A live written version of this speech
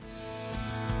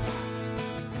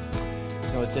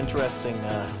It's interesting.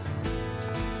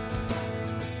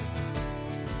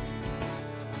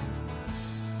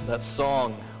 That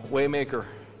song, Waymaker,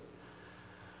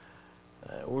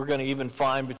 we're going to even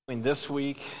find between this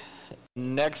week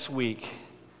and next week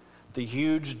the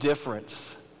huge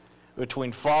difference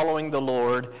between following the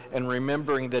Lord and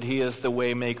remembering that He is the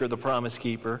Waymaker, the Promise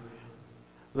Keeper,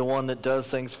 the one that does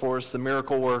things for us, the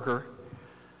miracle worker,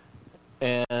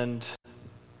 and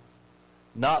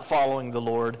not following the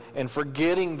Lord and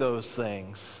forgetting those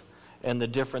things and the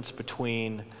difference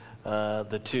between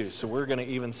the two. So we're going to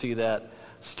even see that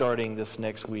starting this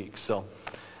next week. So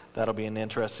that'll be an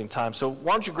interesting time. So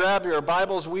why don't you grab your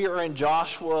Bibles? We are in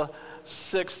Joshua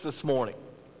 6 this morning.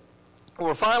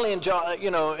 We're finally in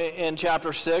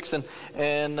chapter 6,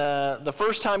 and the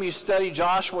first time you study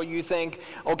Joshua, you think,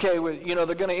 okay, they're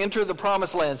going to enter the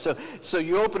promised land. So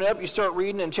you open it up, you start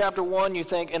reading in chapter 1, you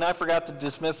think, and I forgot to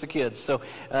dismiss the kids. So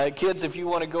kids, if you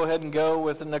want to go ahead and go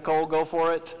with Nicole, go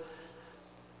for it.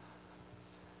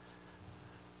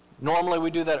 Normally we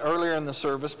do that earlier in the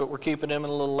service, but we're keeping them a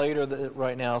little later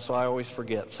right now, so I always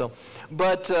forget.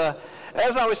 But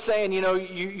as I was saying,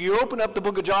 you open up the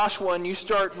book of Joshua and you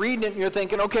start reading it, and you're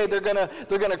thinking, okay, they're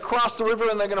gonna cross the river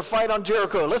and they're gonna fight on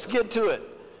Jericho. Let's get to it.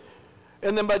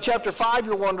 And then by chapter 5,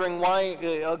 you're wondering why.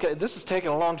 Okay, this is taking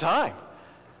a long time.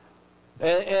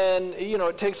 And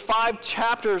it takes 5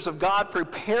 chapters of God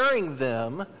preparing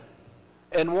them,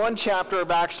 and 1 chapter of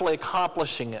actually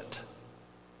accomplishing it.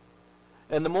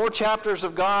 And the more chapters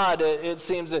of God, it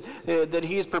seems that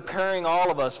He is preparing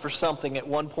all of us for something at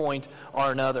one point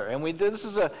or another. And this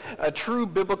is a true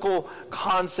biblical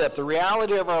concept, the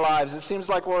reality of our lives. It seems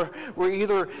like we're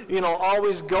either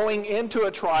always going into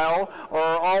a trial, or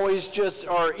always just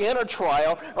are in a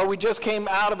trial, or we just came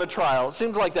out of a trial. It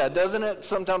seems like that, doesn't it?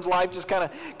 Sometimes life just kind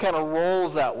of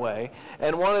rolls that way.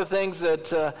 And one of the things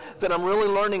that I'm really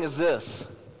learning is this: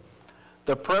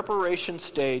 the preparation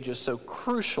stage is so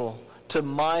crucial to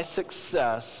my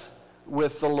success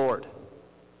with the Lord.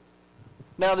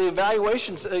 Now, the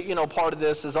evaluation, part of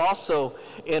this is also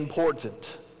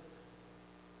important.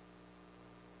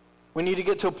 We need to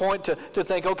get to a point to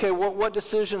think, okay, what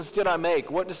decisions did I make?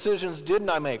 What decisions didn't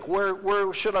I make?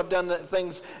 Where should I have done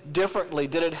things differently?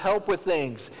 Did it help with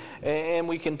things? And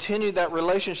we continue that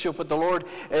relationship with the Lord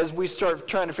as we start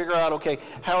trying to figure out, okay,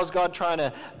 how is God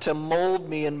trying to mold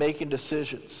me in making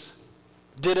decisions?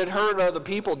 Did it hurt other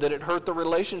people? Did it hurt the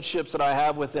relationships that I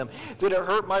have with them? Did it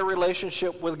hurt my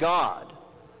relationship with God?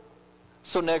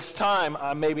 So next time,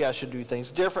 maybe I should do things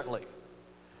differently.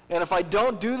 And if I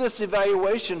don't do this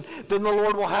evaluation, then the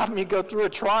Lord will have me go through a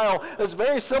trial that's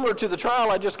very similar to the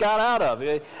trial I just got out of.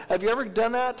 Have you ever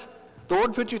done that? The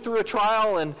Lord put you through a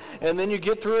trial, and then you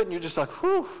get through it, and you're just like,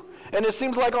 whew. And it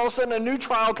seems like all of a sudden a new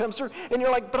trial comes through, and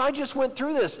you're like, but I just went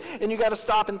through this. And you got to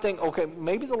stop and think, okay,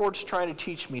 maybe the Lord's trying to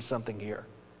teach me something here.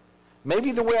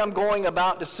 Maybe the way I'm going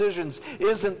about decisions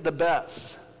isn't the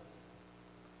best.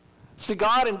 See,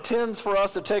 God intends for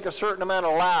us to take a certain amount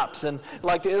of laps, and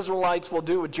like the Israelites will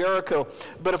do with Jericho.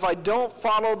 But if I don't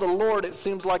follow the Lord, it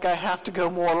seems like I have to go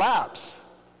more laps.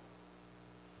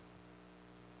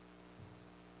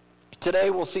 Today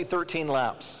we'll see 13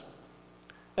 laps.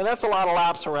 And that's a lot of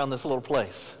laps around this little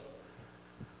place.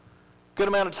 Good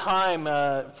amount of time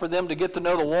for them to get to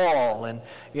know the wall. And,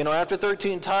 after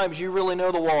 13 times, you really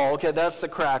know the wall. Okay, that's the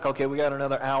crack. Okay, we got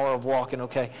another hour of walking.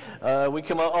 Okay, we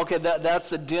come up. Okay, that's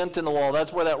the dent in the wall.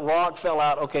 That's where that rock fell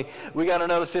out. Okay, we got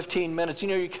another 15 minutes.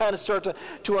 You kind of start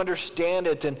to understand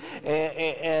it.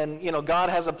 And God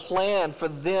has a plan for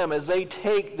them as they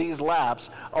take these laps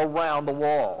around the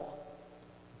wall.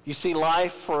 You see,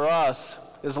 life for us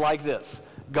is like this.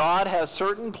 God has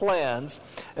certain plans,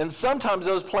 and sometimes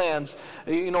those plans,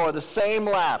 are the same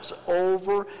laps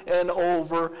over and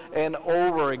over and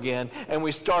over again, and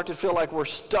we start to feel like we're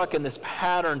stuck in this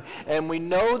pattern, and we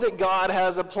know that God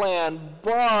has a plan,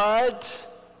 but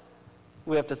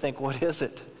we have to think, what is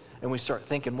it? And we start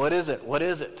thinking, what is it? What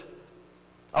is it?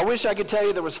 I wish I could tell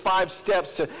you there was 5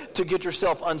 steps to get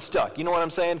yourself unstuck. You know what I'm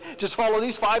saying? Just follow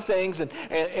these 5 things and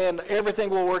everything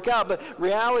will work out. But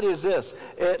reality is this: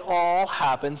 it all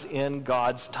happens in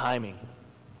God's timing.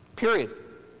 Period.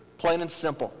 Plain and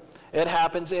simple. It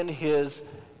happens in His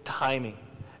timing.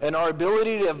 And our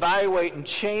ability to evaluate and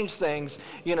change things,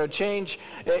 change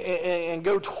and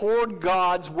go toward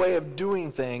God's way of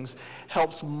doing things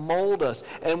helps mold us.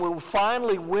 And when we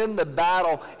finally win the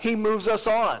battle, He moves us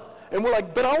on. And we're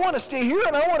like, but I want to stay here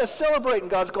and I want to celebrate.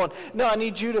 And God's going, no, I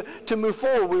need you to move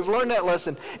forward. We've learned that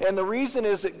lesson. And the reason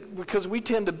is that because we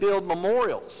tend to build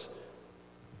memorials.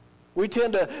 We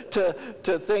tend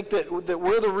to think that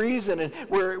we're the reason, and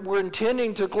we're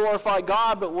intending to glorify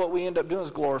God, but what we end up doing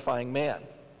is glorifying man.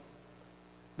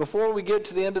 Before we get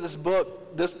to the end of this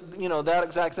book, that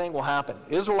exact thing will happen.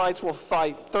 Israelites will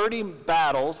fight 30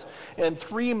 battles and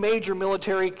 3 major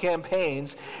military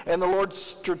campaigns, and the Lord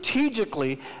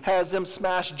strategically has them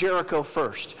smash Jericho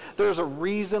first. There's a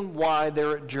reason why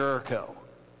they're at Jericho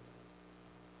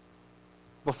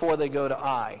before they go to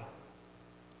Ai.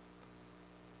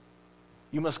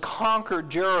 You must conquer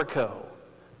Jericho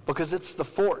because it's the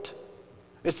fort.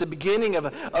 It's the beginning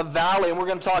of a valley, and we're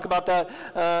going to talk about that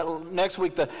next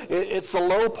week. It's the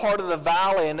low part of the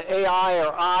valley, and Ai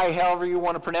or Ai, however you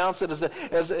want to pronounce it,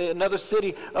 as another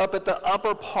city up at the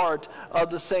upper part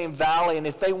of the same valley. And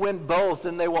if they win both,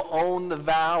 then they will own the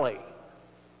valley.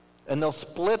 And they'll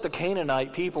split the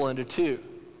Canaanite people into 2.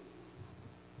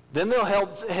 Then they'll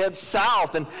head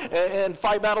south and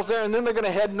fight battles there, and then they're going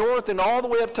to head north and all the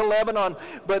way up to Lebanon.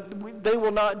 But they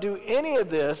will not do any of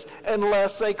this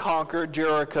unless they conquer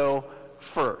Jericho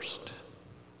first.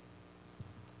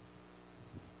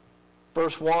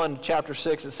 Verse 1, chapter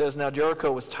 6, it says, "Now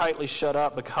Jericho was tightly shut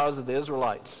up because of the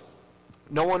Israelites.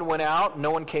 No one went out,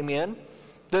 no one came in.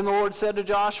 Then the Lord said to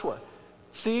Joshua,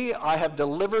 'See, I have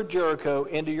delivered Jericho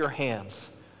into your hands,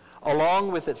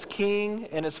 along with its king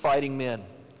and its fighting men.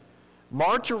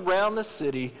 March around the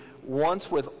city once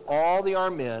with all the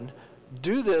armed men.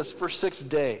 Do this for 6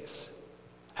 days.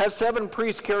 Have 7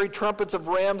 priests carry trumpets of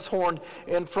ram's horn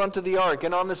in front of the ark.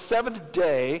 And on the 7th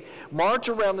day, march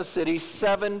around the city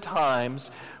 7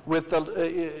 times with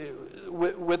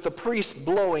the priests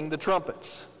blowing the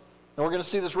trumpets.'" And we're going to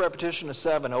see this repetition of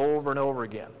 7 over and over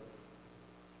again.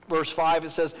 Verse 5,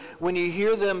 it says, "When you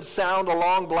hear them sound a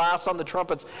long blast on the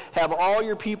trumpets, have all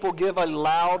your people give a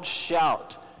loud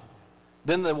shout.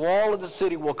 Then the wall of the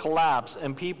city will collapse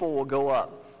and people will go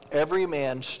up, every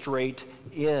man straight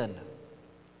in."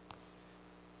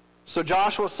 So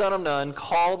Joshua son of Nun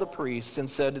called the priests and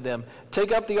said to them,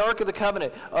 "Take up the ark of the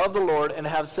covenant of the Lord and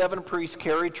have 7 priests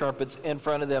carry trumpets in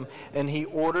front of them." And he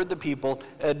ordered the people,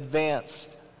 "Advance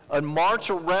and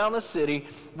march around the city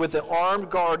with the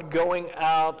armed guard going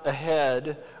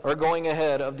ahead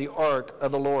of the ark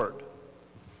of the Lord."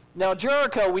 Now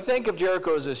Jericho, we think of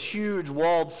Jericho as this huge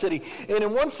walled city, and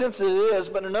in one sense it is,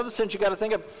 but in another sense you got to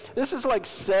think of this is like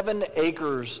 7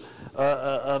 acres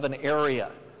of an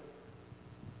area.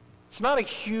 It's not a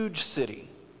huge city,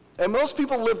 and most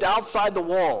people lived outside the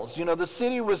walls. You know, the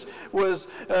city was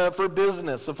for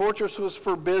business. The fortress was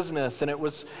for business, and it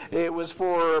was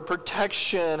for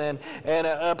protection and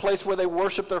a place where they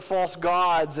worshiped their false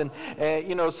gods. And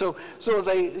so as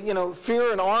they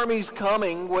fear an army's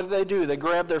coming, what do? They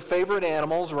grab their favorite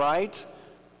animals, right?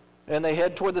 And they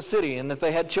head toward the city. And if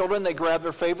they had children, they grab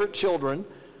their favorite children.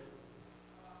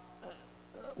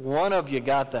 One of you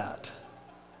got that.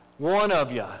 One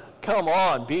of you. Come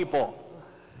on, people.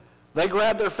 They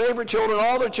grabbed their favorite children,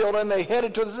 all their children, they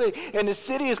headed to the city. And the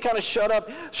city is kind of shut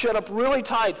up really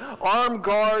tight. Armed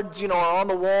guards, are on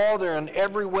the wall. They're in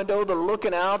every window. They're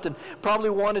looking out. And probably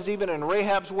one is even in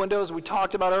Rahab's window, as we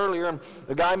talked about earlier. And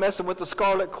the guy messing with the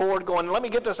scarlet cord going, "Let me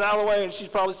get this out of the way." And she's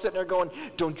probably sitting there going,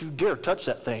 "Don't you dare touch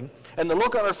that thing." And the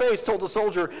look on her face told the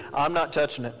soldier, "I'm not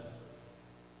touching it."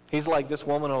 He's like, "This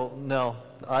woman will, no.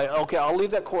 I'll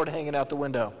leave that cord hanging out the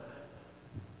window."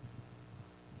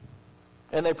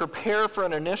 And they prepare for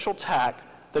an initial attack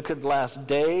that could last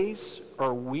days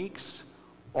or weeks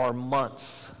or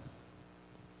months.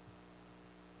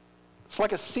 It's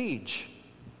like a siege.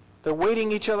 They're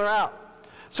waiting each other out.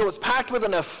 So it's packed with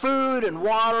enough food and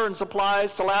water and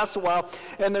supplies to last a while.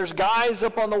 And there's guys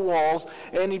up on the walls.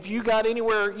 And if you got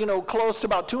anywhere, close to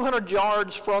about 200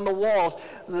 yards from the walls,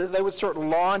 they would start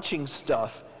launching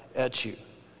stuff at you.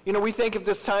 We think of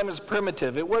this time as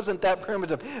primitive. It wasn't that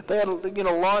primitive. They had,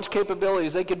 launch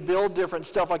capabilities. They could build different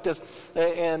stuff like this.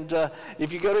 And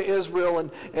if you go to Israel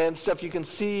and stuff, you can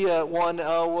see one.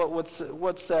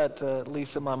 What's that?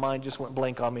 Lisa, my mind just went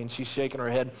blank on me, and she's shaking her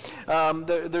head.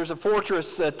 There's a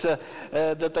fortress that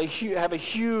they have a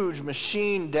huge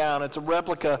machine down. It's a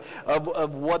replica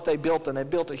of what they built, and they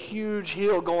built a huge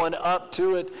hill going up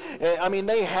to it.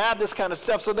 They had this kind of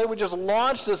stuff, so they would just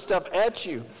launch this stuff at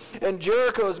you. And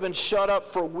Jericho has been shut up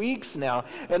for weeks now,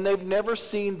 and they've never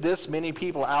seen this many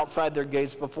people outside their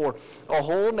gates before. A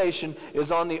whole nation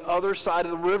is on the other side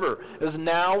of the river, is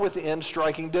now within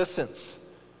striking distance.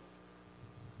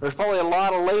 There's probably a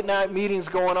lot of late night meetings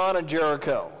going on in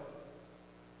Jericho.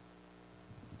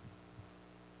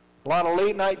 A lot of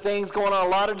late night things going on, a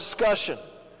lot of discussion.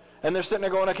 And they're sitting there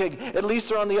going, okay, at least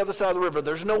they're on the other side of the river.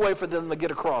 There's no way for them to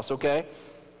get across, okay?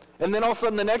 And then all of a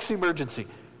sudden the next emergency.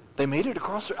 They made it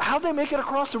across. How'd they make it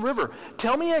across the river?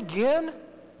 Tell me again.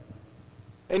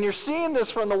 And you're seeing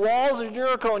this from the walls of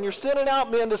Jericho, and you're sending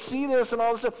out men to see this and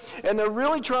all this stuff. And they're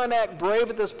really trying to act brave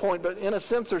at this point, but in a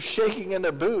sense, they're shaking in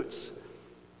their boots.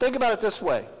 Think about it this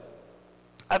way.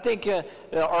 I think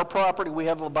our property, we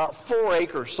have about 4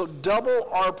 acres, so double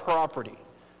our property.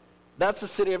 That's the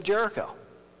city of Jericho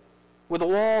with a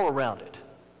wall around it.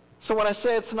 So when I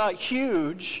say it's not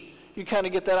huge, you kind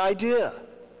of get that idea.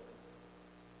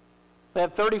 They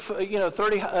have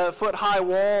 30-foot high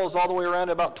walls all the way around,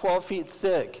 about 12 feet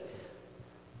thick.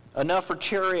 Enough for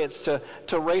chariots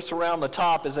to race around the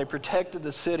top as they protected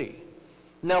the city.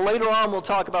 Now later on we'll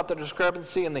talk about the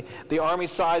discrepancy in the army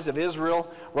size of Israel.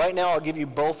 Right now I'll give you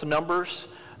both numbers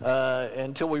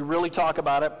until we really talk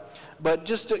about it. But I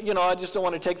just don't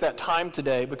want to take that time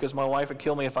today because my wife would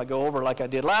kill me if I go over like I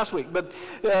did last week. But,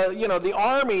 the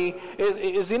army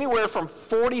is anywhere from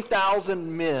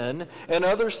 40,000 men, and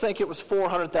others think it was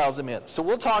 400,000 men. So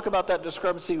we'll talk about that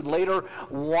discrepancy later,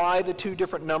 why the two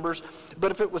different numbers.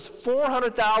 But if it was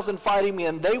 400,000 fighting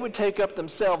men, they would take up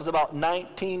themselves about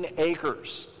 19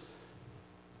 acres.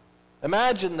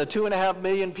 Imagine the 2.5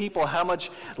 million people, how much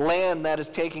land that is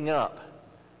taking up.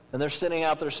 And they're sending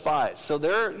out their spies. So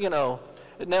they're, now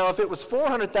if it was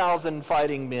 400,000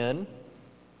 fighting men,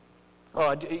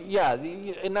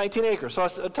 19 acres. So I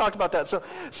talked about that.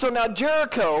 So now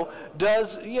Jericho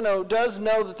does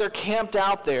know that they're camped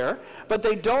out there, but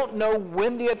they don't know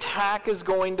when the attack is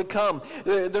going to come.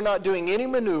 They're not doing any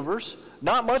maneuvers.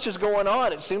 Not much is going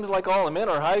on. It seems like all the men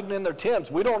are hiding in their tents.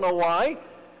 We don't know why.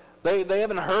 They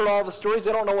haven't heard all the stories.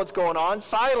 They don't know what's going on.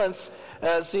 Silence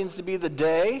seems to be the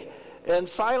day. And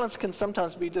silence can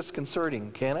sometimes be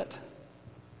disconcerting, can it?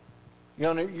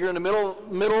 You're in the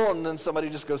middle, and then somebody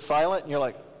just goes silent, and you're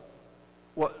like,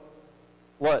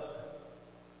 what?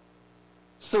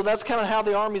 So that's kind of how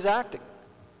the army's acting.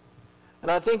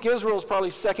 And I think Israel's probably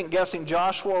second-guessing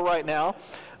Joshua right now,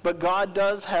 but God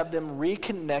does have them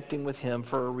reconnecting with him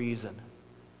for a reason.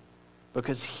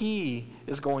 Because he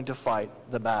is going to fight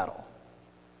the battle,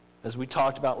 as we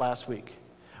talked about last week.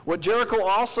 What Jericho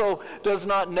also does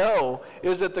not know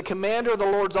is that the commander of the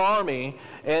Lord's army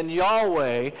and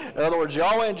Yahweh, in other words,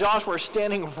 Yahweh and Joshua are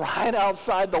standing right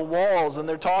outside the walls, and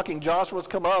they're talking. Joshua's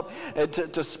come up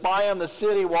to spy on the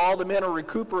city while all the men are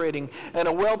recuperating, and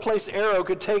a well-placed arrow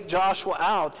could take Joshua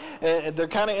out. And they're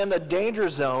kind of in the danger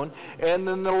zone, and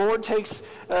then the Lord takes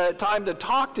time to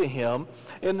talk to him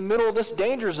in the middle of this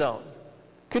danger zone.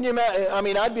 Can you imagine? I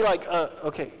mean, I'd be like,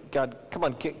 okay, God, come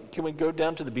on, can we go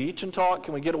down to the beach and talk?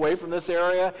 Can we get away from this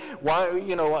area? Why,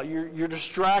 you're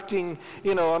distracting,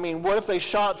 what if they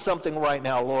shot something right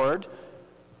now, Lord?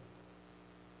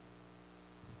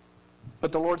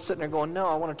 But the Lord's sitting there going, no,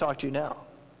 I want to talk to you now.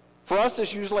 For us,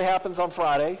 this usually happens on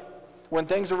Friday when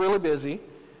things are really busy.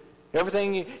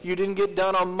 Everything you didn't get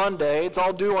done on Monday, it's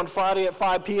all due on Friday at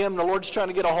 5 p.m. The Lord's trying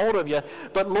to get a hold of you.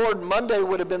 But Lord, Monday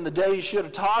would have been the day you should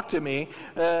have talked to me.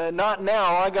 Not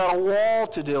now. I got a wall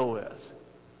to deal with.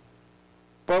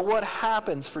 But what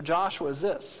happens for Joshua is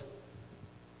this.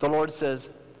 The Lord says,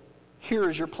 here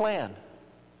is your plan.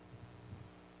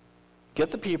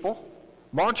 Get the people,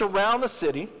 march around the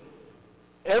city,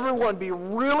 everyone be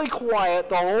really quiet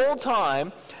the whole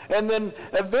time, and then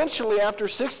eventually after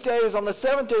 6 days, on the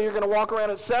 7th day, you're going to walk around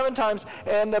it 7 times,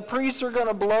 and the priests are going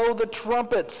to blow the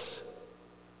trumpets.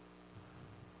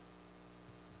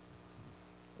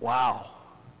 Wow.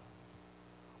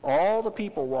 All the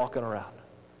people walking around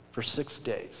for 6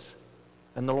 days.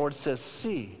 And the Lord says,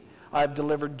 see, I've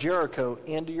delivered Jericho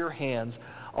into your hands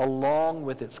along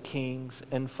with its kings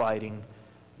and fighting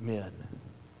men.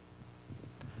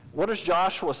 What is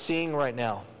Joshua seeing right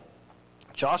now?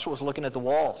 Joshua's looking at the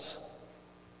walls.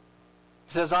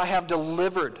 He says, I have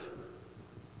delivered.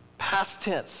 Past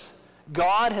tense.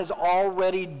 God has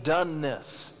already done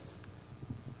this.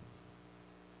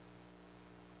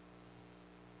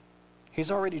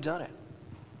 He's already done it.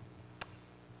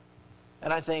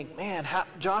 And I think, man,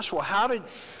 Joshua, how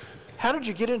did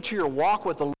you get into your walk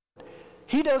with the Lord?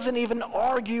 He doesn't even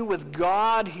argue with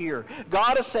God here.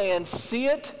 God is saying, see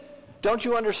it? Don't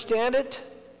you understand it?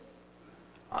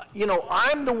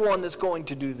 I'm the one that's going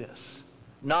to do this,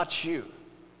 not you.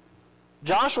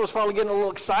 Joshua's probably getting a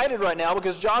little excited right now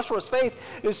because Joshua's faith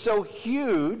is so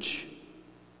huge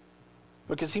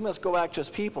because he must go back to his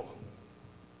people.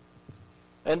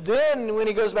 And then when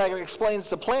he goes back and explains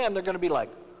the plan, they're going to be like,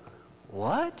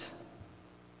 what?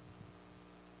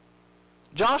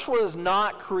 Joshua is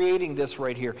not creating this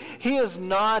right here. He is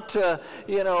not,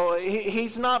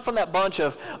 he's not from that bunch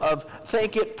of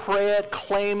think it, pray it,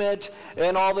 claim it,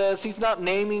 and all this. He's not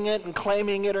naming it and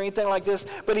claiming it or anything like this,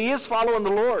 but he is following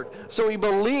the Lord. So he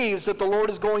believes that the Lord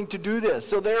is going to do this.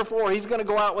 So therefore, he's going to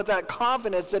go out with that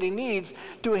confidence that he needs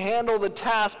to handle the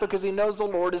task because he knows the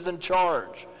Lord is in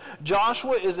charge.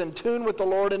 Joshua is in tune with the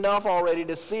Lord enough already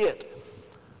to see it.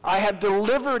 I have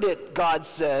delivered it, God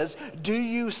says. Do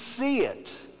you see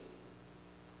it?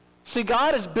 See,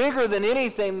 God is bigger than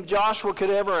anything Joshua could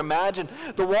ever imagine.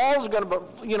 The walls are going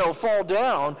to, fall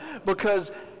down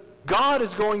because God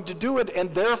is going to do it,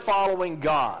 and they're following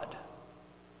God.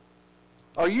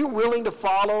 Are you willing to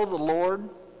follow the Lord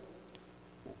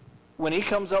when he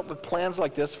comes up with plans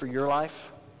like this for your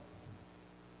life?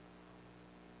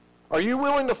 Are you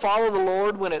willing to follow the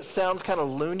Lord when it sounds kind of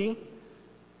loony?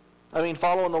 I mean,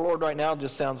 following the Lord right now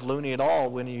just sounds loony at all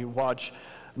when you watch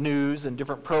news and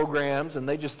different programs and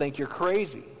they just think you're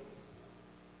crazy.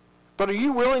 But are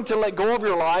you willing to let go of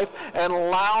your life and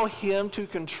allow him to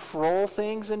control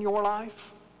things in your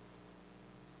life?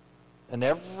 And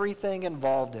everything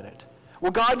involved in it.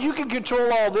 Well, God, you can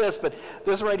control all this, but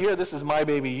this right here, this is my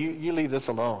baby. You leave this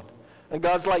alone. And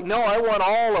God's like, no, I want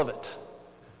all of it.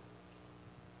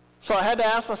 So I had to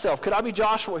ask myself, could I be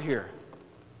Joshua here?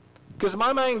 Because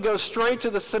my mind goes straight to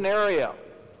the scenario.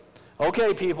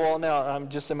 Okay, people, now I'm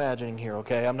just imagining here,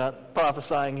 okay? I'm not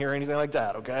prophesying here or anything like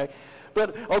that, okay?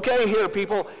 But, okay, here,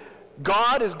 people,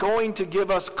 God is going to give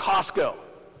us Costco.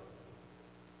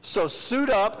 So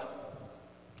suit up,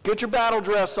 get your battle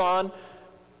dress on,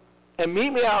 and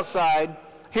meet me outside.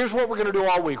 Here's what we're going to do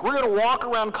all week. We're going to walk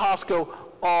around Costco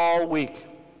all week.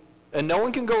 And no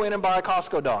one can go in and buy a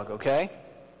Costco dog, okay?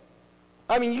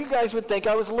 I mean, you guys would think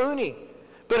I was loony.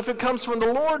 But if it comes from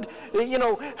the Lord,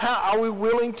 how are we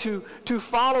willing to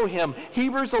follow him?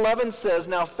 Hebrews 11 says,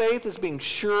 now faith is being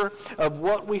sure of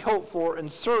what we hope for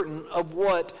and certain of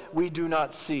what we do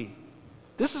not see.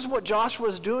 This is what Joshua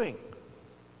is doing.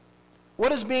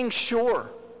 What is being sure?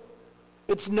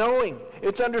 It's knowing.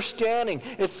 It's understanding.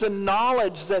 It's the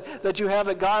knowledge that you have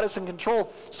that God is in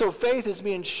control. So faith is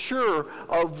being sure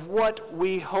of what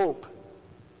we hope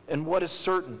and what is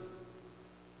certain.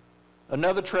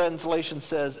 Another translation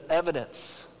says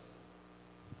evidence.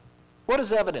 What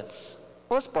is evidence?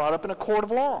 Well, it's brought up in a court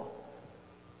of law.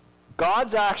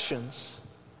 God's actions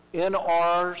in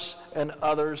ours and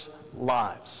others'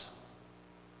 lives.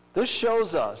 This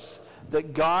shows us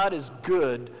that God is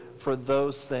good for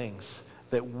those things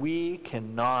that we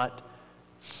cannot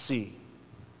see.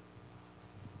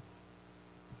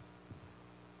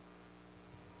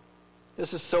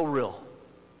 This is so real.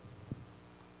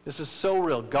 This is so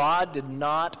real. God did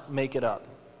not make it up.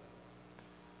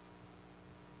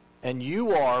 And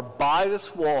you are by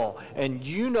this wall, and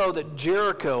you know that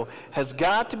Jericho has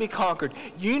got to be conquered.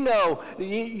 You know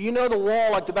the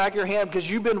wall like the back of your hand because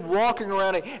you've been walking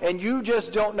around it, and you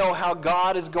just don't know how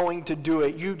God is going to do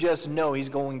it. You just know he's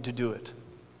going to do it.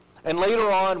 And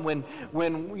later on, when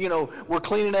we're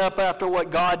cleaning up after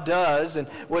what God does and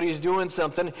what he's doing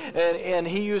something, and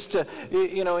he used to,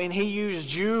 and he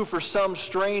used you for some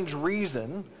strange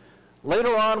reason.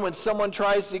 Later on, when someone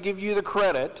tries to give you the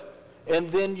credit, and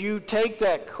then you take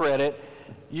that credit,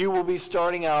 you will be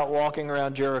starting out walking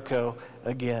around Jericho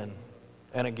again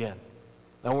and again.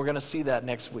 And we're going to see that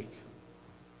next week.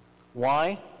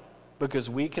 Why? Because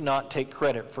we cannot take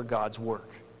credit for God's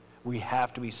work. We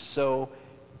have to be so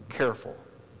careful.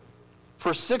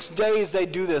 For 6 days they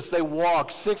do this. They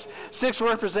walk. Six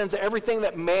represents everything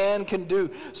that man can do.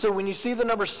 So when you see the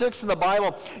number 6 in the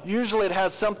Bible, usually it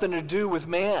has something to do with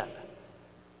man.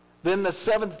 Then the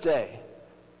 7th day,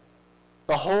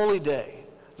 the holy day,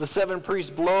 the 7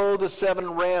 priests blow the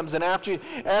 7 rams, and after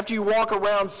you walk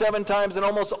around 7 times and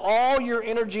almost all your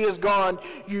energy is gone,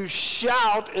 you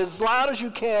shout as loud as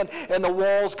you can, and the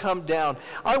walls come down.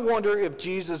 I wonder if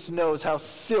Jesus knows how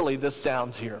silly this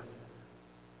sounds here.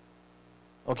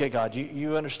 Okay, God,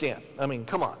 you understand. I mean,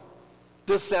 come on.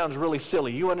 This sounds really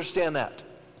silly. You understand that.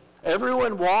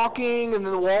 Everyone walking and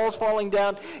then the walls falling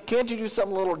down. Can't you do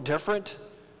something a little different?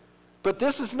 But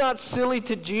this is not silly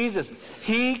to Jesus.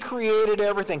 He created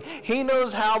everything. He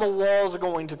knows how the walls are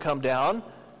going to come down.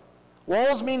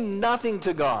 Walls mean nothing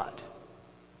to God.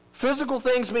 Physical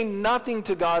things mean nothing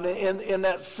to God in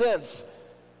that sense.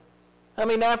 I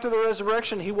mean, after the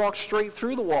resurrection, he walked straight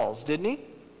through the walls, didn't he?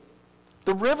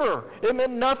 The river, it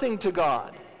meant nothing to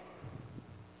God.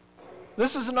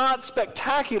 This is not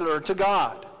spectacular to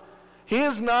God. He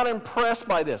is not impressed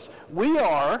by this. We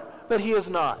are, but he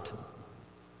is not.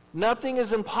 Nothing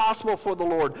is impossible for the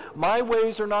Lord. My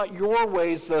ways are not your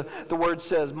ways, the word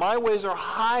says. My ways are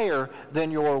higher than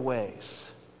your ways.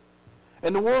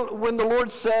 And when the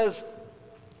Lord says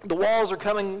the walls are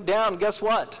coming down, guess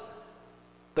what?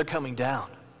 They're coming down.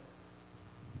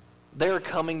 They're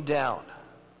coming down.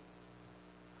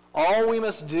 All we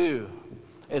must do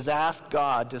is ask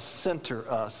God to center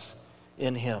us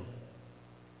in Him.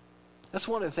 That's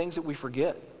one of the things that we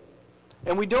forget.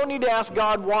 And we don't need to ask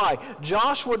God why.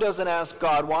 Joshua doesn't ask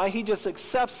God why. He just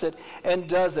accepts it and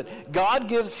does it. God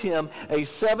gives him a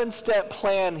 7-step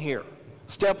plan here.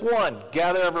 Step 1,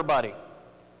 gather everybody.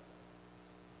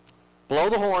 Blow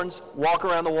the horns, walk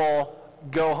around the wall,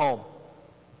 go home.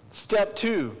 Step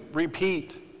 2,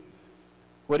 repeat.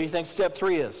 What do you think step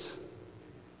 3 is?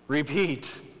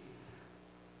 Repeat.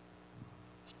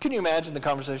 Can you imagine the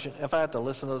conversation? If I have to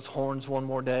listen to those horns one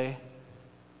more day?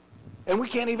 And we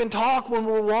can't even talk when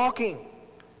we're walking.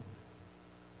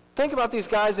 Think about these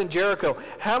guys in Jericho.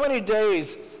 How many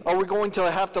days are we going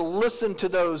to have to listen to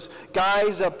those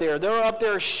guys up there? They're up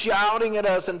there shouting at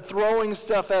us and throwing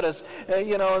stuff at us.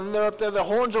 And they're up there. The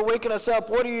horns are waking us up.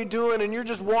 What are you doing? And you're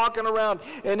just walking around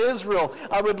in Israel.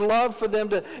 I would love for them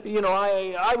to,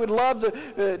 I would love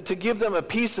to give them a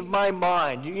piece of my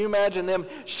mind. You imagine them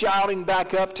shouting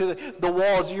back up to the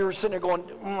walls. You're sitting there going,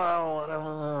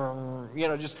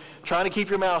 just trying to keep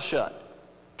your mouth shut.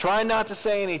 Trying not to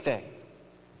say anything.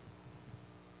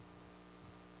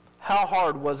 How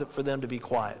hard was it for them to be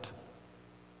quiet?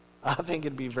 I think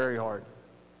it'd be very hard.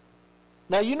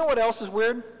 Now, you know what else is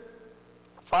weird?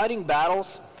 Fighting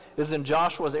battles is in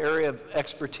Joshua's area of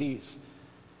expertise.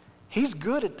 He's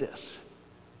good at this.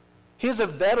 He's a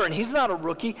veteran. He's not a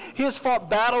rookie. He has fought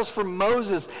battles for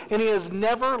Moses, and he has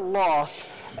never lost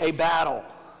a battle.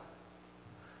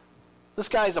 This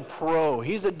guy's a pro.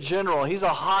 He's a general. He's a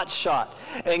hot shot.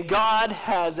 And God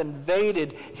has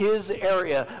invaded his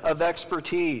area of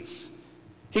expertise.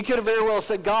 He could have very well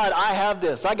said, God, I have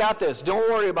this. I got this. Don't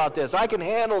worry about this. I can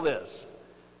handle this.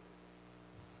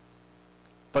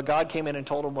 But God came in and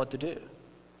told him what to do.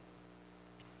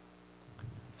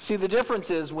 See, the difference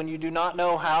is when you do not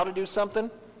know how to do something,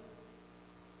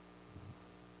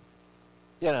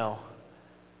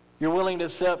 you're willing to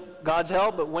accept God's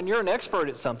help, but when you're an expert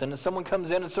at something and someone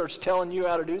comes in and starts telling you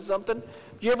how to do something,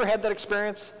 have you ever had that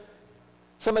experience?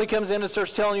 Somebody comes in and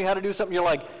starts telling you how to do something, you're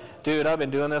like, dude, I've been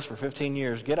doing this for 15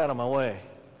 years. Get out of my way.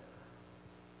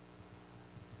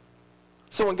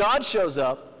 So when God shows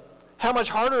up, how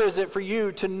much harder is it for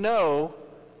you to know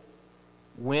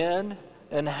when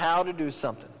and how to do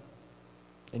something?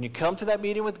 And you come to that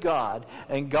meeting with God,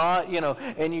 and God,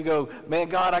 and you go, man,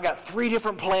 God, I got 3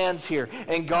 different plans here.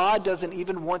 And God doesn't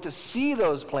even want to see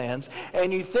those plans.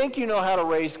 And you think you know how to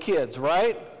raise kids,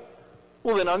 right?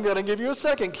 Well, then I'm going to give you a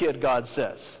second kid, God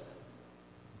says.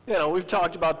 We've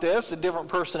talked about this, the different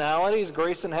personalities.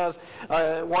 Grayson has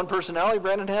one personality,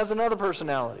 Brandon has another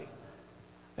personality.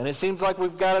 And it seems like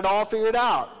we've got it all figured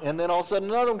out. And then all of a sudden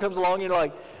another one comes along, and you're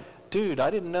like, dude, I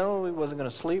didn't know he wasn't going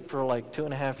to sleep for like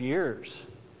 2.5 years.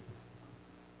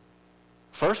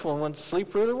 First one went to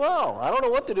sleep really well. I don't know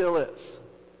what the deal is.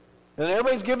 And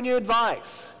everybody's giving you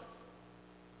advice.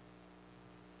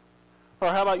 Or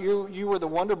how about you were the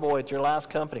wonder boy at your last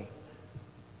company.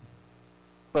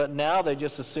 But now they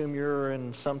just assume you're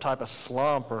in some type of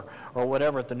slump or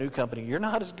whatever at the new company. You're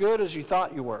not as good as you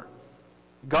thought you were.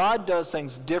 God does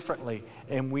things differently,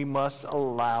 and we must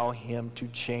allow him to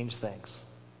change things.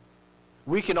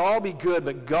 We can all be good,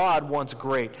 but God wants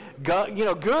great. God,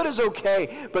 good is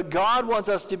okay, but God wants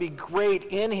us to be great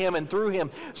in him and through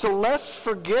him. So let's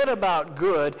forget about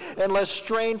good and let's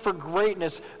strain for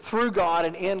greatness through God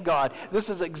and in God. This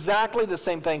is exactly the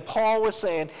same thing Paul was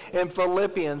saying in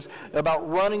Philippians about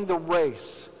running the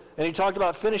race. And he talked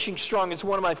about finishing strong. It's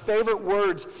one of my favorite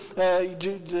words.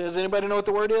 Does anybody know what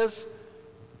the word is?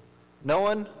 No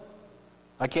one?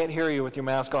 I can't hear you with your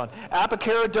mask on.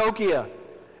 Apokaradokia.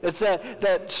 It's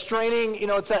that straining,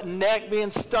 it's that neck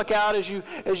being stuck out as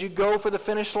you go for the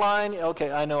finish line. Okay,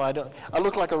 I know I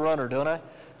look like a runner, don't I?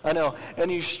 I know.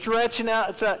 And you stretching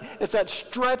out, it's that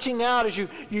stretching out as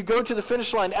you go to the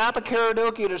finish line.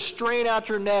 Apokaradokia, to strain out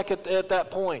your neck at that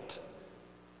point.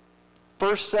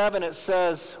 Verse 7, it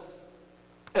says,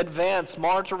 advance,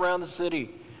 march around the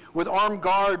city, with armed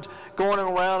guards going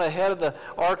around ahead of the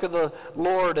ark of the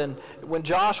Lord. And when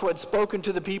Joshua had spoken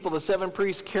to the people, the 7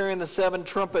 priests carrying the 7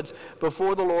 trumpets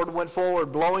before the Lord went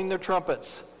forward, blowing their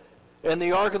trumpets. And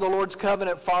the ark of the Lord's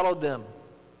covenant followed them.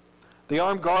 The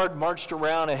armed guard marched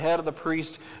around ahead of the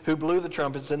priest who blew the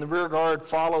trumpets, and the rear guard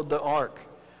followed the ark.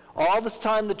 All this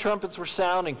time the trumpets were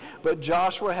sounding, but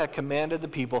Joshua had commanded the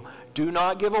people, do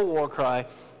not give a war cry,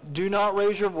 do not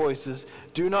raise your voices,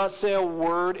 do not say a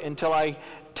word until I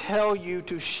tell you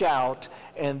to shout,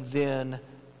 and then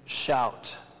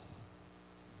shout.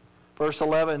 Verse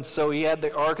 11, so he had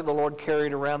the ark of the Lord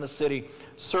carried around the city,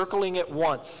 circling it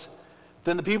once.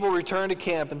 Then the people returned to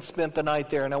camp and spent the night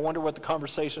there. And I wonder what the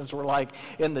conversations were like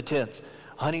in the tents.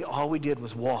 Honey, all we did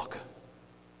was walk.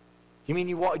 You mean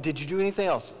you walk? Did you do anything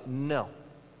else? No.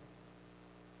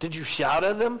 Did you shout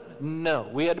at them? No.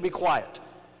 We had to be quiet.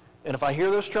 And if I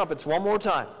hear those trumpets one more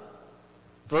time.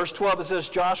 Verse 12, it says,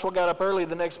 Joshua got up early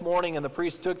the next morning, and the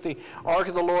priests took the ark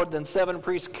of the Lord. Then 7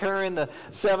 priests carrying the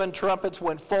 7 trumpets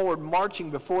went forward, marching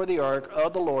before the ark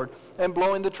of the Lord and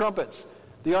blowing the trumpets.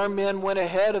 The armed men went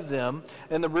ahead of them,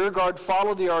 and the rear guard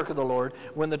followed the ark of the Lord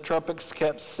when the trumpets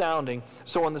kept sounding.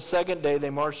 So on the second day they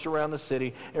marched around the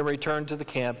city and returned to the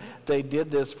camp. They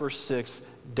did this for 6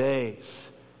 days.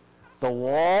 The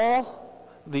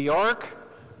wall, the ark,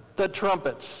 the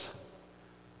trumpets.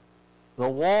 The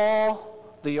wall,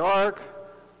 the ark,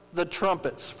 the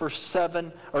trumpets for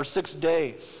 6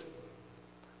 days.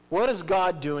 What is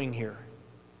God doing here?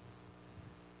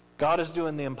 God is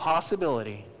doing the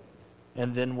impossibility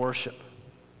and then worship.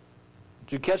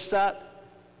 Did you catch that?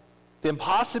 The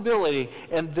impossibility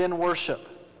and then worship.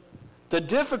 The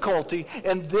difficulty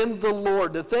and then the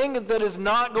Lord. The thing that is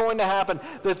not going to happen,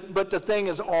 but the thing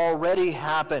has already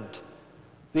happened.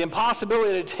 The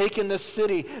impossibility to take in this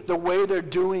city the way they're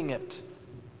doing it.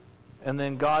 And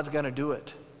then God's going to do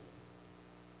it.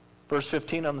 Verse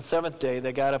 15, on the 7th day,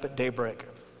 they got up at daybreak.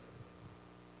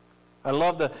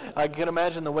 I can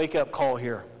imagine the wake-up call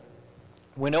here.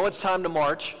 We know it's time to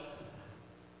march,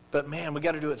 but man, we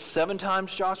got to do it 7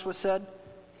 times, Joshua said.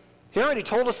 He already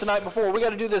told us the night before, we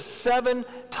got to do this 7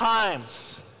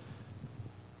 times.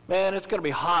 Man, it's going to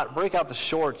be hot. Break out the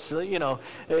shorts.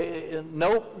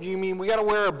 Nope, you mean we got to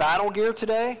wear our battle gear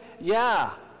today?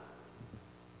 Yeah.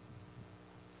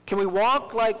 Can we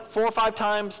walk like 4 or 5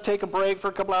 times, take a break for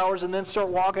a couple hours, and then start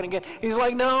walking again? He's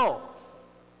like, no.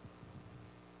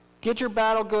 Get your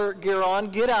battle gear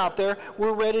on. Get out there.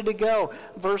 We're ready to go.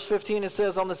 Verse 15, it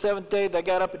says, on the 7th day they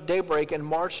got up at daybreak and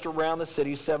marched around the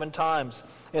city 7 times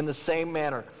in the same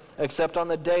manner, except on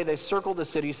the day they circled the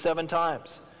city 7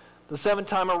 times. The 7th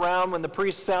time around, when the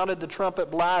priest sounded the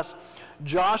trumpet blast,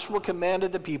 Joshua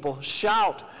commanded the people,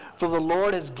 shout, for the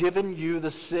Lord has given you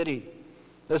the city.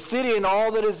 The city and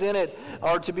all that is in it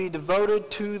are to be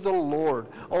devoted to the Lord.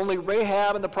 Only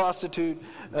Rahab the prostitute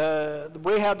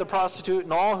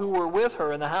and all who were with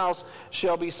her in the house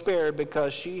shall be spared,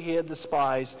 because she hid the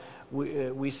spies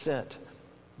we sent.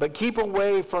 But keep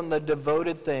away from the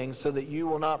devoted things, so that you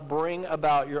will not bring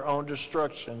about your own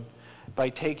destruction by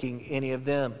taking any of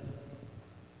them.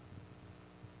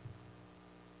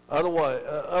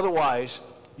 Otherwise,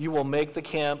 you will make the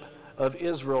camp of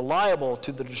Israel liable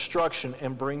to the destruction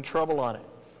and bring trouble on it.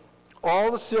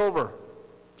 All the silver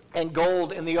and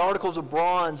gold and the articles of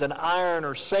bronze and iron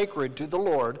are sacred to the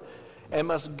Lord and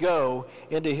must go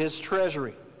into his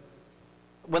treasury.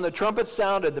 When the trumpet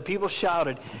sounded, the people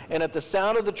shouted, and at the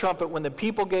sound of the trumpet, when the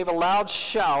people gave a loud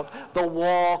shout, the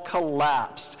wall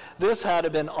collapsed. This had to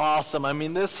have been awesome. I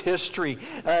mean, this history,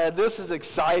 this is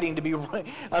exciting to be,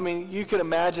 you could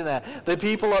imagine that. The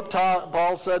people up top,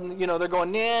 all of a sudden, they're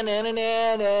going, nah, nah, nah,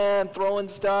 nah, nah, and throwing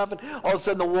stuff, and all of a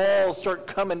sudden the walls start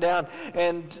coming down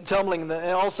and tumbling, and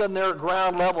all of a sudden they're at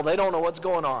ground level. They don't know what's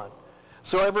going on.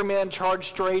 So every man charged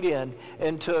straight in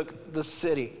and took the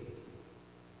city.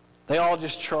 They all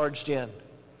just charged in.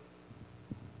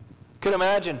 Could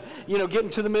imagine, getting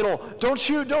to the middle. Don't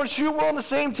shoot, we're on the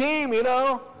same team,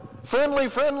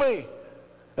 Friendly.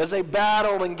 As they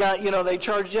battled and got, they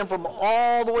charged in from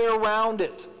all the way around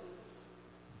it. It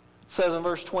says in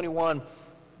verse 21,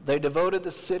 they devoted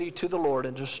the city to the Lord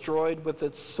and destroyed with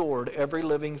its sword every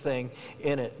living thing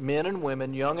in it, men and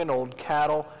women, young and old,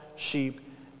 cattle, sheep,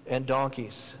 and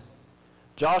donkeys.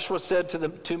 Joshua said to the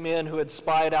 2 men who had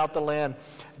spied out the land,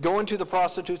 go into the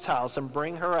prostitute's house and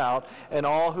bring her out and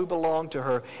all who belong to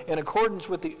her in accordance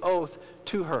with the oath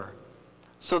to her.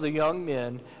 So the young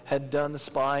men had done the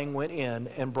spying, went in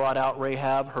and brought out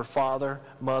Rahab, her father,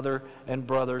 mother, and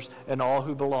brothers, and all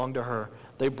who belonged to her.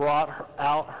 They brought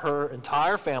out her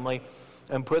entire family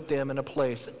and put them in a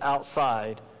place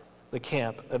outside the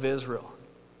camp of Israel.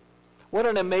 What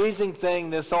an amazing thing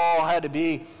this all had to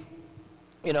be,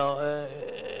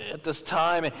 at this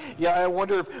time. And I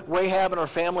wonder if Rahab and her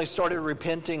family started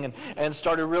repenting and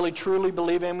started really truly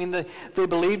believing. They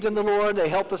believed in the Lord. They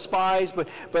helped the spies,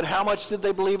 but how much did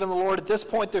they believe in the Lord? At this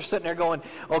point, they're sitting there going,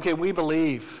 okay, we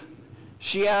believe.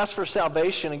 She asked for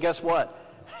salvation, and guess what?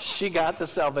 She got the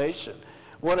salvation.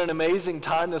 What an amazing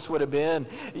time this would have been.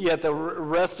 Yet the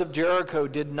rest of Jericho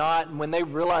did not. And when they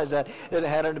realized that, it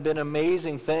had been an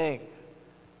amazing thing.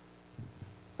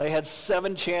 They had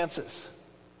 7 chances.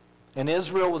 And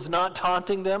Israel was not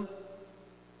taunting them.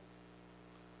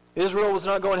 Israel was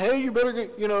not going, hey, you better,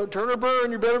 turn or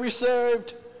burn, you better be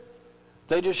saved.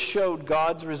 They just showed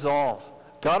God's resolve.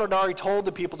 God had already told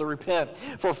the people to repent.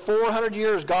 For 400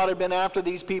 years, God had been after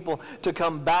these people to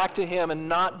come back to him and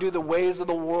not do the ways of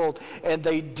the world. And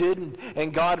they didn't.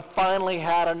 And God finally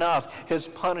had enough. His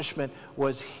punishment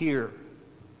was here.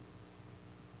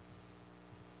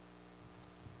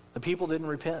 The people didn't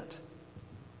repent.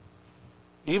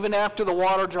 Even after the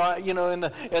water dried,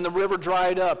 and the river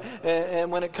dried up,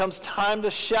 and when it comes time to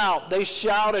shout, they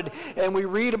shouted. And we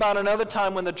read about another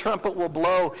time when the trumpet will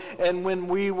blow and when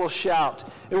we will shout.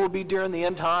 It will be during the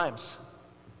end times.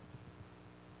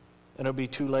 And it'll be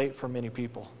too late for many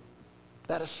people.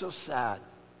 That is so sad.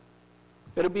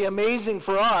 It'll be amazing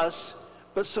for us,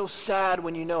 but so sad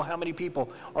when you know how many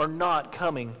people are not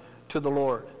coming to the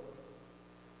Lord.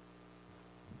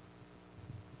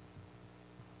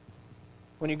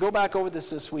 When you go back over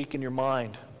this week in your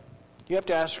mind, you have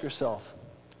to ask yourself,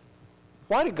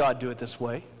 why did God do it this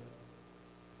way?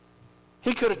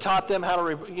 He could have taught them how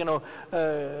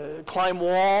to, climb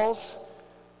walls.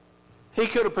 He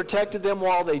could have protected them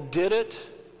while they did it.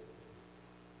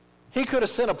 He could have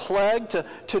sent a plague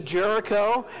to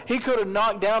Jericho. He could have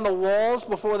knocked down the walls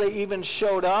before they even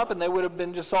showed up, and they would have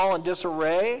been just all in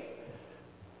disarray.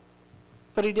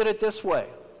 But he did it this way,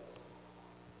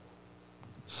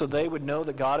 so they would know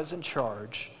that God is in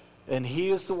charge, and he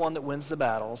is the one that wins the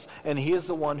battles, and he is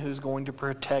the one who's going to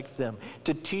protect them,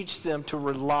 to teach them to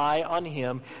rely on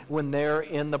him when they're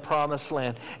in the promised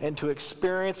land, and to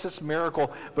experience this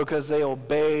miracle because they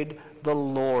obeyed the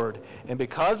Lord. And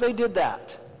because they did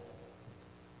that,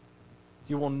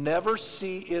 you will never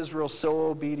see Israel so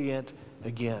obedient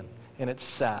again, and it's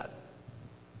sad.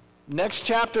 Next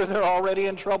chapter, they're already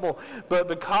in trouble, but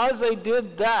because they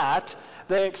did that,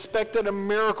 they expected a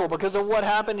miracle because of what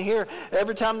happened here.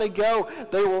 Every time they go,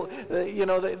 they will,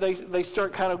 they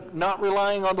start kind of not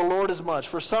relying on the Lord as much.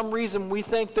 For some reason, we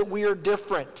think that we are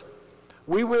different.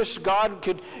 We wish God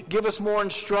could give us more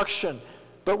instruction,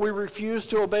 but we refuse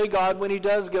to obey God when he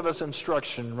does give us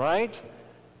instruction, right?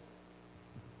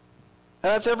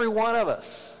 And that's every one of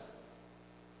us.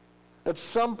 At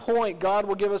some point, God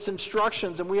will give us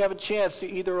instructions, and we have a chance to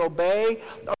either obey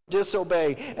or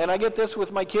disobey. And I get this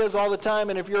with my kids all the time,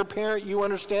 and if you're a parent, you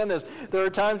understand this. There are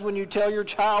times when you tell your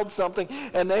child something,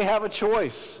 and they have a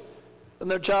choice. And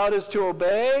their child is to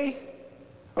obey,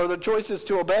 or their choice is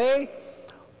to obey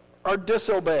or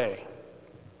disobey.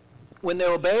 When they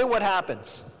obey, what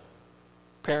happens?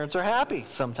 Parents are happy.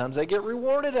 Sometimes they get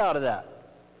rewarded out of that.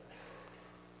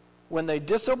 When they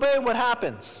disobey, what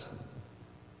happens?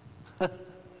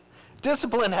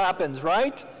 Discipline happens,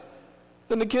 right?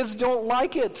 Then the kids don't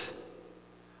like it.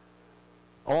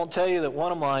 I won't tell you that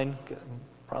one of mine,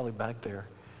 probably back there,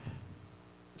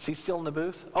 is he still in the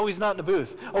booth? Oh, he's not in the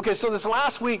booth. Okay, so this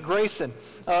last week, Grayson,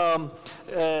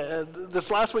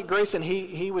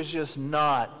 he was just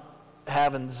not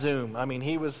having Zoom. I mean,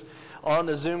 he was on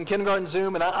the Zoom, kindergarten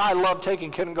Zoom, and I love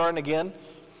taking kindergarten again.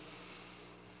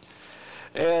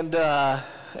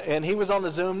 And he was on the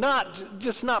Zoom, not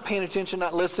paying attention,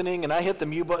 not listening, and I hit the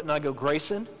mute button, and I go,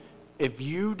 Grayson, if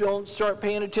you don't start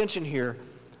paying attention here,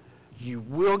 you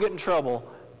will get in trouble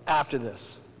after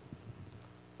this.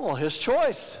 Well, his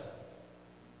choice.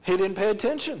 He didn't pay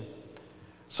attention.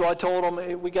 So I told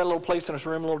him, we got a little place in his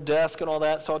room, a little desk and all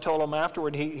that, so I told him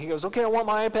afterward, he goes, okay, I want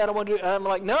my iPad, I want to do it. And I'm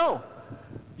like, no,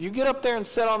 you get up there and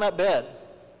sit on that bed.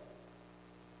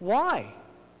 Why?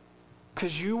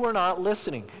 Because you were not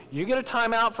listening. You get a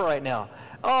timeout for right now.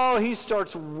 Oh, he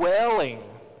starts wailing,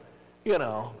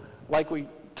 like we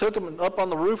took him up on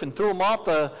the roof and threw him off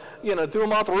the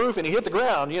roof and he hit the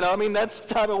ground. That's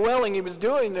the type of wailing he was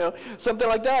doing, something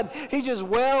like that. He's just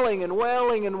wailing and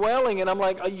wailing and wailing, and I'm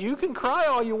like, you can cry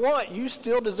all you want. You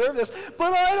still deserve this,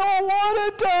 but I don't want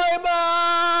a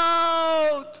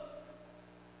timeout.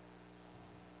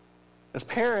 As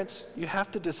parents, you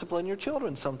have to discipline your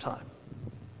children sometime.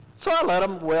 So I let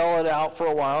him wail it out for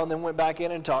a while and then went back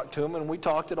in and talked to him, and we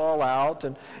talked it all out,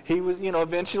 and he was,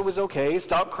 eventually was okay. He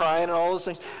stopped crying and all those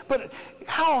things. But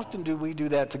how often do we do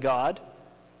that to God?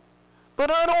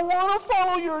 But I don't want to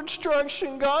follow your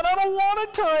instruction, God. I don't want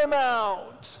a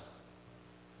timeout.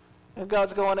 And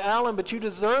God's going, Alan, but you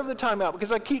deserve the timeout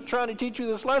because I keep trying to teach you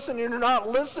this lesson and you're not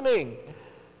listening.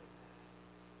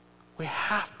 We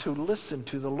have to listen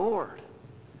to the Lord.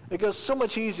 It goes so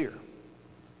much easier.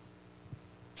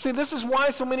 See, this is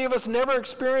why so many of us never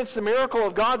experience the miracle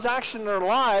of God's action in our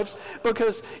lives,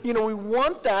 because, we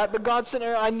want that, but God said,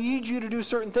 I need you to do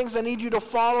certain things. I need you to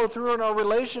follow through in our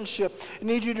relationship. I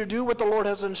need you to do what the Lord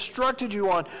has instructed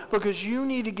you on, because you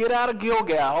need to get out of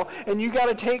Gilgal, and you got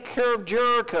to take care of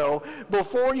Jericho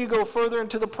before you go further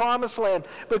into the Promised Land,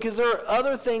 because there are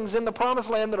other things in the Promised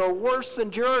Land that are worse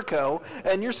than Jericho,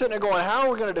 and you're sitting there going, how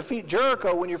are we going to defeat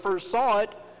Jericho when you first saw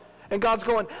it? And God's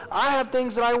going, I have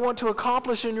things that I want to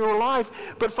accomplish in your life,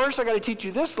 but first I got to teach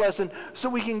you this lesson so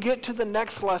we can get to the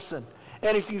next lesson.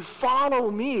 And if you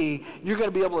follow me, you're going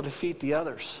to be able to defeat the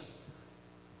others.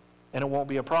 And it won't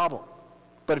be a problem.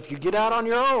 But if you get out on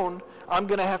your own, I'm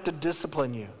going to have to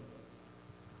discipline you.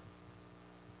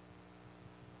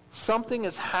 Something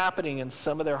is happening in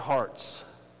some of their hearts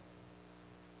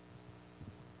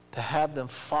to have them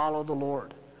follow the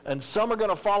Lord. And some are going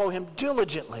to follow him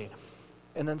diligently.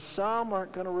 And then some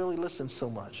aren't going to really listen so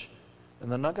much. And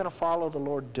they're not going to follow the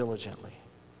Lord diligently.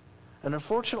 And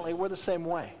unfortunately, we're the same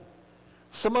way.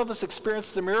 Some of us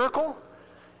experience the miracle,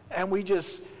 and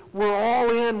we're all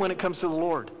in when it comes to the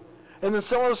Lord. And then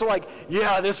some of us are like,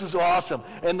 yeah, this is awesome.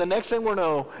 And the next thing we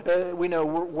know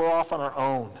we're off on our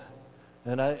own.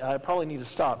 And I probably need to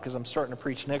stop because I'm starting to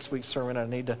preach next week's sermon. I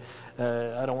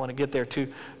don't want to get there too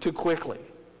quickly.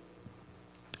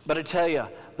 But I tell you,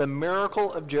 the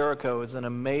miracle of Jericho is an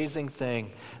amazing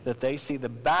thing that they see. The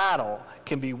battle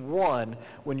can be won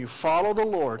when you follow the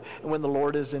Lord and when the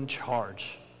Lord is in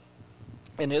charge.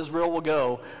 And Israel will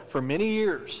go for many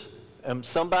years.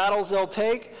 Some battles they'll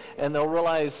take, and they'll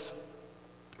realize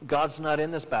God's not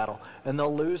in this battle, and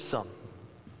they'll lose some.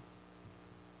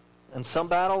 And some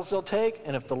battles they'll take,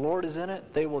 and if the Lord is in it,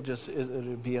 it'll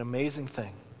be an amazing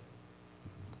thing.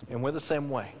 And we're the same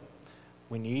way.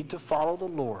 We need to follow the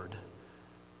Lord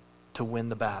to win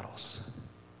the battles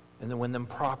and to win them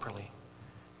properly.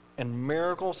 And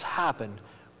miracles happen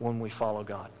when we follow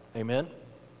God. Amen?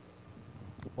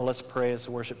 Well, let's pray as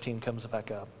the worship team comes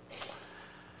back up.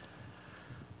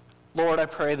 Lord, I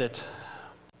pray that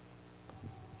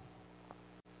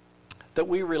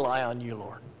we rely on you,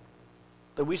 Lord.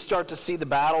 That we start to see the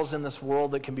battles in this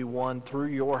world that can be won through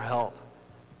your help.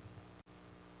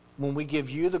 When we give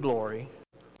you the glory,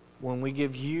 when we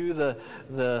give you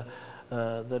the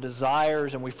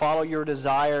desires, and we follow your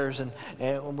desires, and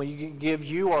when we give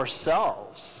you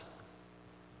ourselves,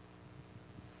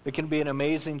 it can be an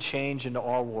amazing change into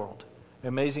our world, an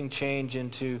amazing change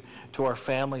into our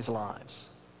families' lives.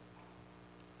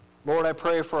 Lord, I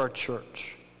pray for our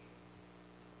church.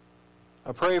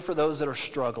 I pray for those that are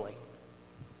struggling.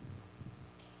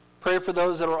 Pray for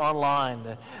those that are online,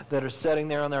 that are sitting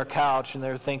there on their couch and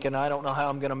they're thinking, I don't know how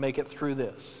I'm going to make it through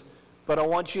this. But I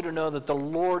want you to know that the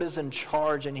Lord is in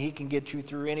charge and he can get you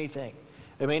through anything.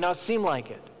 It may not seem like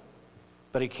it,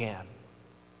 but he can.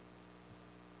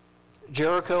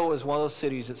 Jericho is one of those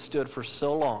cities that stood for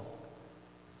so long.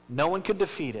 No one could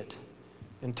defeat it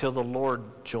until the Lord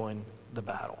joined the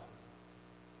battle.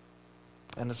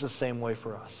 And it's the same way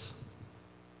for us.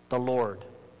 The Lord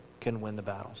can win the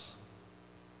battles.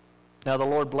 Now the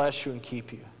Lord bless you and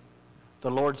keep you.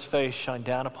 The Lord's face shine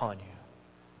down upon you.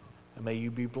 And may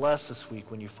you be blessed this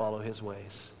week when you follow his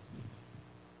ways.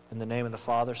 In the name of the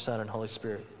Father, Son, and Holy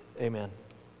Spirit, amen.